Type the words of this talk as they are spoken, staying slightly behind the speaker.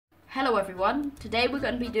Hello everyone, today we're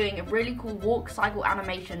going to be doing a really cool walk cycle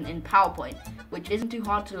animation in PowerPoint, which isn't too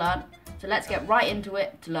hard to learn, so let's get right into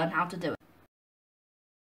it to learn how to do it.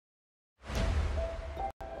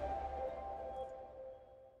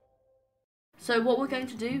 So what we're going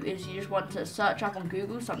to do is you just want to search up on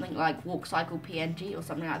Google something like walk cycle PNG or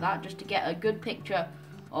something like that, just to get a good picture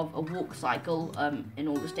of a walk cycle in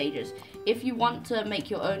all the stages. If you want to make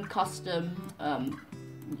your own custom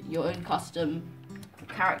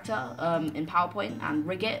character in PowerPoint and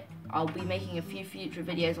rig it, I'll be making a few future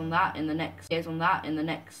videos on that in the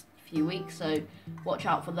next few weeks, so watch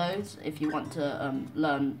out for those if you want to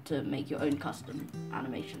learn to make your own custom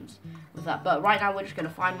animations with that. But right now we're just going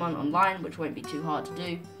to find one online, which won't be too hard to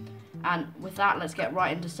do, and with that let's get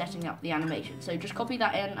right into setting up the animation. So just copy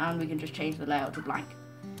that in and we can just change the layout to blank,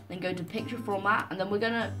 then go to picture format, and then we're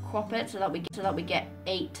going to crop it so that we get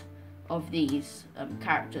 8 of these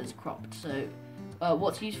characters cropped. So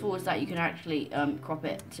what's useful is that you can actually crop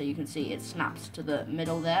it so you can see it snaps to the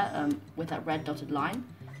middle there with that red dotted line,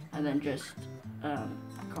 and then just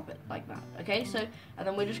crop it like that. Okay, so and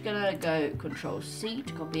then we're just gonna go Control C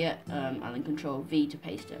to copy it, and then Control V to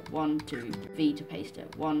paste it. 1, 2, V to paste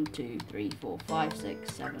it. 1, 2, 3, 4, 5,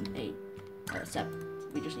 6, 7, 8,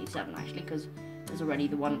 7. We just need 7 actually because there's already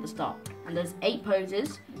the one at the start. And there's 8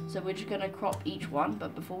 poses, so we're just gonna crop each one.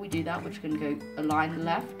 But before we do that, we're just gonna go align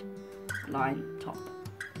left, line top,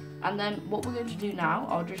 and then what we're going to do now,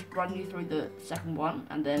 I'll just run you through the second one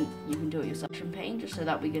and then you can do it yourself in pane, just so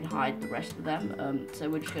that we can hide the rest of them. So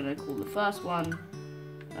we're just going to call the first one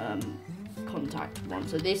contact 1.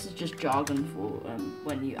 So this is just jargon for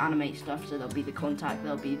when you animate stuff, so there'll be the contact,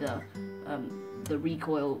 there'll be the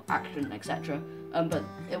recoil, action, etc. But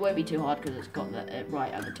it won't be too hard because it's got it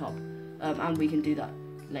right at the top, and we can do that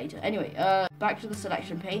later. Anyway, back to the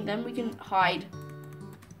selection pane, then we can hide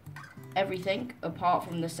everything apart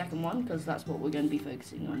from the second one because that's what we're going to be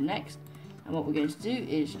focusing on next. And what we're going to do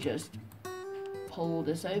is just pull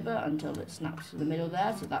this over until it snaps to the middle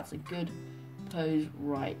there, so that's a good pose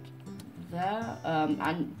right there.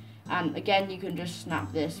 And again, you can just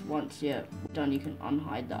snap this once you're done. You can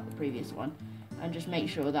unhide that previous one and just make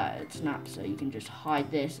sure that it snaps, so you can just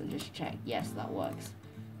hide this and just check yes, that works.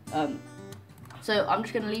 So I'm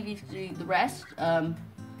just going to leave you to do the rest.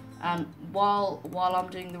 And while I'm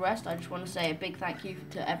doing the rest, I just want to say a big thank you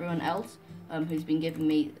to everyone else who's been giving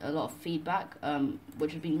me a lot of feedback,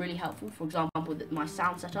 which has been really helpful. For example, with my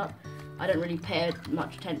sound setup, I don't really pay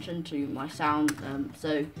much attention to my sound,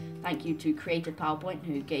 so thank you to Creative PowerPoint,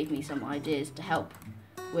 who gave me some ideas to help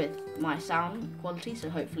with my sound quality,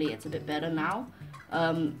 so hopefully it's a bit better now.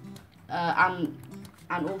 And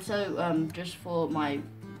also just for my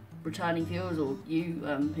returning viewers, or you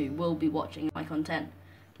who will be watching my content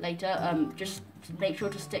later, just make sure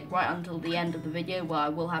to stick right until the end of the video, where I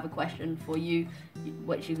will have a question for you,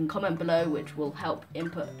 which you can comment below, which will help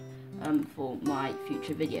input for my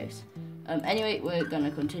future videos. Anyway, we're going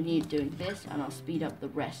to continue doing this, and I'll speed up the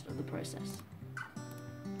rest of the process.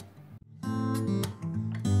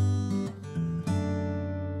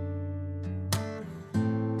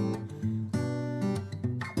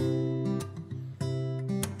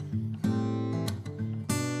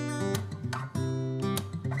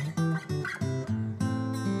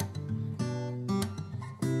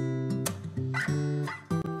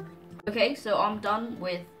 Okay, so I'm done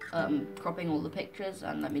with cropping all the pictures,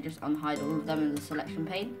 and let me just unhide all of them in the selection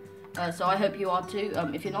pane. So I hope you are too.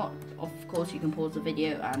 If you're not, of course you can pause the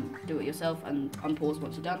video and do it yourself and unpause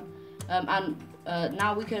once you're done.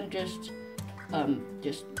 Now we can just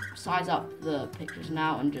size up the pictures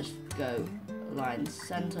now and just go align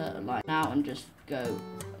center, align now, and just go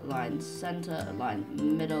align center, align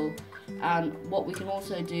middle. And what we can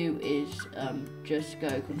also do is just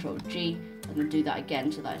go Control G and then do that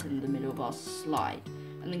again so that it's in the middle of our slide,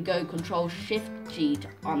 and then go Control Shift G to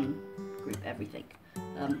ungroup everything.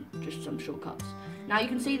 Just some shortcuts. Now you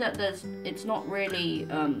can see that it's not really,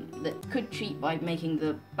 that could cheat by making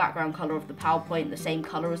the background color of the PowerPoint the same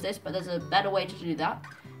color as this, but there's a better way to do that.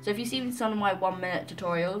 So if you've seen some of my 1-minute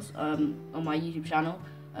tutorials on my YouTube channel,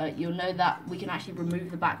 you'll know that we can actually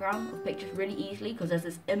remove the background of pictures really easily, because there's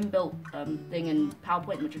this inbuilt thing in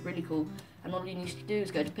PowerPoint which is really cool, and all you need to do is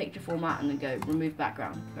go to picture format and then go remove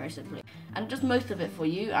background, very simply. And just most of it for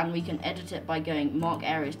you, and we can edit it by going mark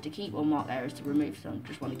areas to keep or mark areas to remove. So I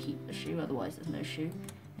just want to keep the shoe, otherwise there's no shoe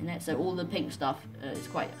in it. So all the pink stuff is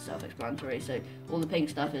quite self-explanatory, so all the pink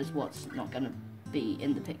stuff is what's not going to be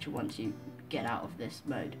in the picture once you get out of this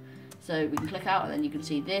mode. So we can click out, and then you can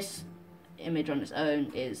see this image on its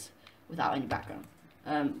own is without any background.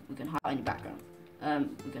 We can hide any background.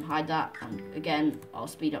 we can hide that, and again I'll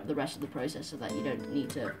speed up the rest of the process so that you don't need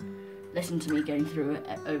to listen to me going through it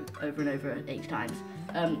over and over 8 times.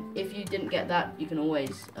 If you didn't get that, you can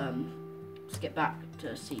always skip back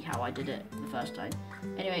to see how I did it the first time.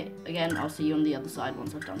 Anyway, again, I'll see you on the other side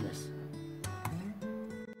once I've done this.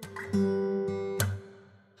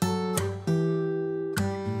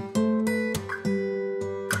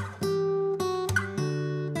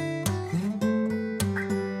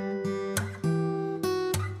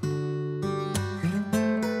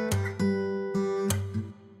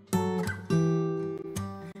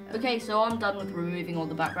 Okay, so I'm done with removing all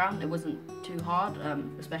the background. It wasn't too hard,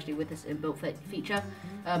 especially with this inbuilt feature.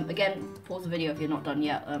 Again, pause the video if you're not done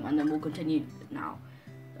yet, and then we'll continue now.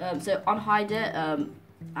 So unhide it,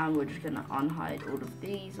 and we're just going to unhide all of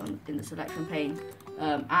these in the selection pane,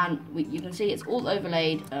 and you can see it's all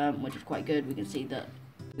overlaid, which is quite good. We can see the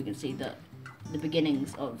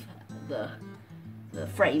beginnings of the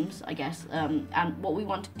frames, I guess, and what we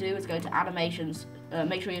want to do is go to animations.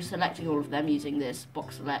 Make sure you're selecting all of them using this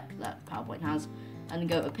box select that PowerPoint has, and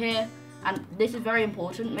go up here. And this is very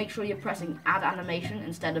important. Make sure you're pressing add animation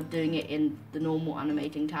instead of doing it in the normal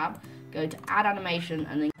animating tab. Go to add animation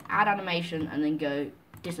and then go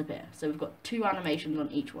disappear. So we've got 2 animations on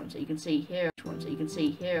each one. So you can see here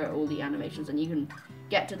are all the animations, and you can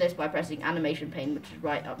get to this by pressing animation pane, which is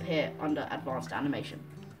right up here under advanced animation.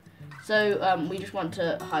 So we just want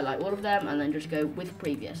to highlight all of them and then just go with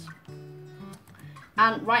previous.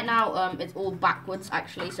 And right now it's all backwards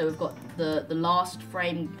actually, so we've got the last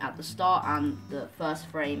frame at the start and the first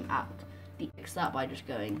frame at the fix that by just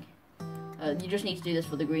going, you just need to do this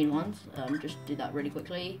for the green ones, just do that really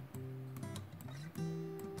quickly.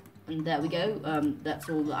 And there we go, that's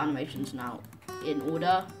all the animations now in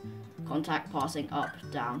order, contact, passing, up,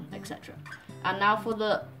 down, etc. And now for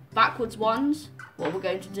the backwards ones, what we're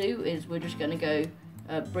going to do is we're just going to go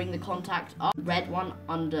bring the contact up, red one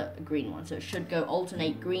under a green one. So it should go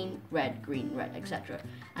alternate green, red, etc.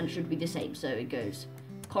 And it should be the same. So it goes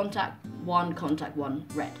contact one,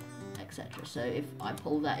 red, etc. So if I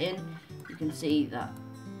pull that in, you can see that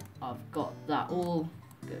I've got that all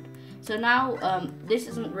good. So now this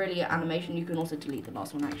isn't really an animation. You can also delete the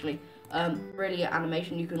last one actually. And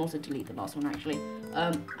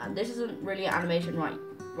this isn't really an animation right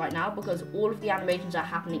now because all of the animations are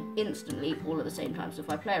happening instantly all at the same time. So if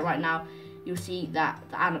I play it right now, you'll see that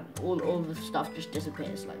all the stuff just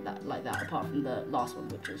disappears like that, apart from the last one,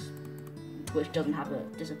 which doesn't have a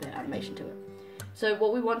disappear animation to it. So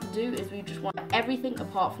what we want to do is we just want everything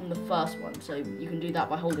apart from the first one. So you can do that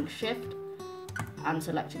by holding shift and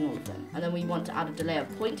selecting all of them. And then we want to add a delay of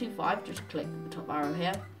 0.25, just click the top arrow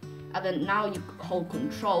here. And then now you hold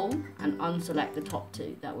control and unselect the top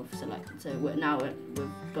 2 that we've selected. So we've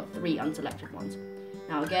got 3 unselected ones.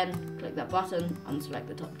 Now again, click that button, unselect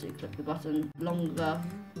the top 2, click the button longer,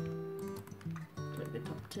 click the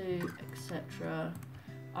top 2, etc.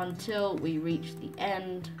 Until we reach the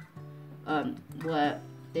end, where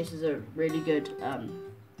this is a really good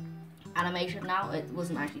animation now. It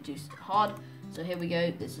wasn't actually too hard. So here we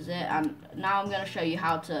go, this is it. And now I'm going to show you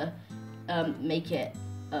how to make it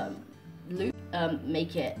loop,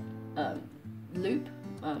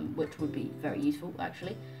 which would be very useful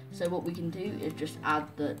actually. So what we can do is just add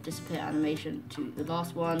the disappear animation to the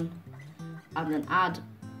last one, and then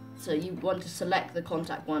so you want to select the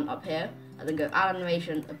contact one up here, and then go add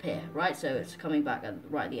animation, appear, right? So it's coming back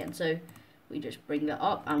right at the end. So we just bring that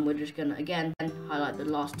up, and we're just gonna again highlight the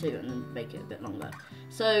last 2 and then make it a bit longer.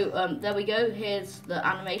 So there we go, here's the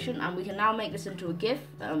animation, and we can now make this into a GIF,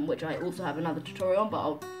 which I also have another tutorial on, but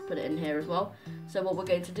I'll put it in here as well. So what we're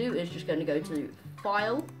going to do is just going to go to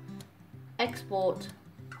File, Export,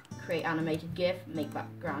 Create Animated GIF, Make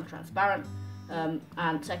Background Transparent, and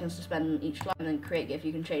seconds to spend on each line, and then Create GIF.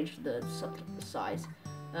 You can change the size,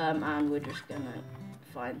 and we're just going to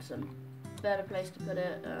find some better place to put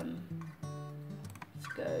it. Let's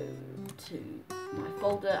go to my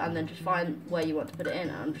folder and then just find where you want to put it in.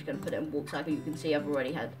 I'm just going to put it in warp cycle. You can see I've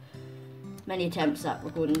already had many attempts at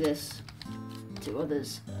recording this to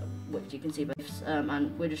others, which you can see, and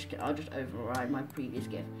I'll just override my previous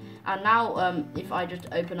GIF. And now if I just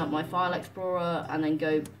open up my file explorer and then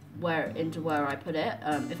go into where I put it,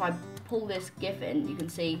 if I pull this GIF in, you can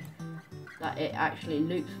see that it actually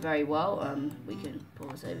loops very well. We can pull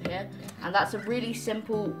this over here, and that's a really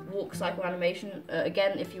simple walk cycle animation.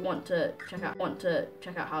 Again, if you want to check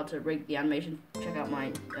out how to rig the animation, check out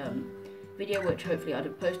my video, which hopefully I'd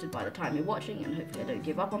have posted by the time you're watching, and hopefully I don't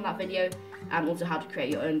give up on that video, and also how to create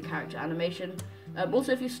your own character animation.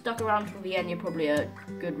 Also, if you stuck around from the end, you're probably a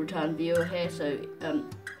good return viewer here. So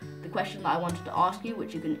the question that I wanted to ask you,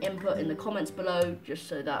 which you can input in the comments below, just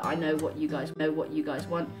so that I know what you guys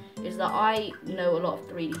want, is that I know a lot of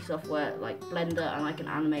 3D software like Blender, and I can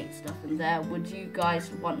animate stuff in there. Would you guys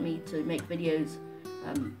want me to make videos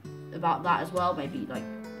about that as well, maybe like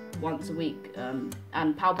once a week? And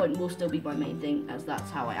PowerPoint will still be my main thing, as that's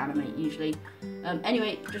how I animate usually.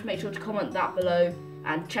 Anyway, just make sure to comment that below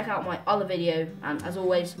and check out my other video, and as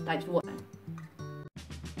always, thanks for watching.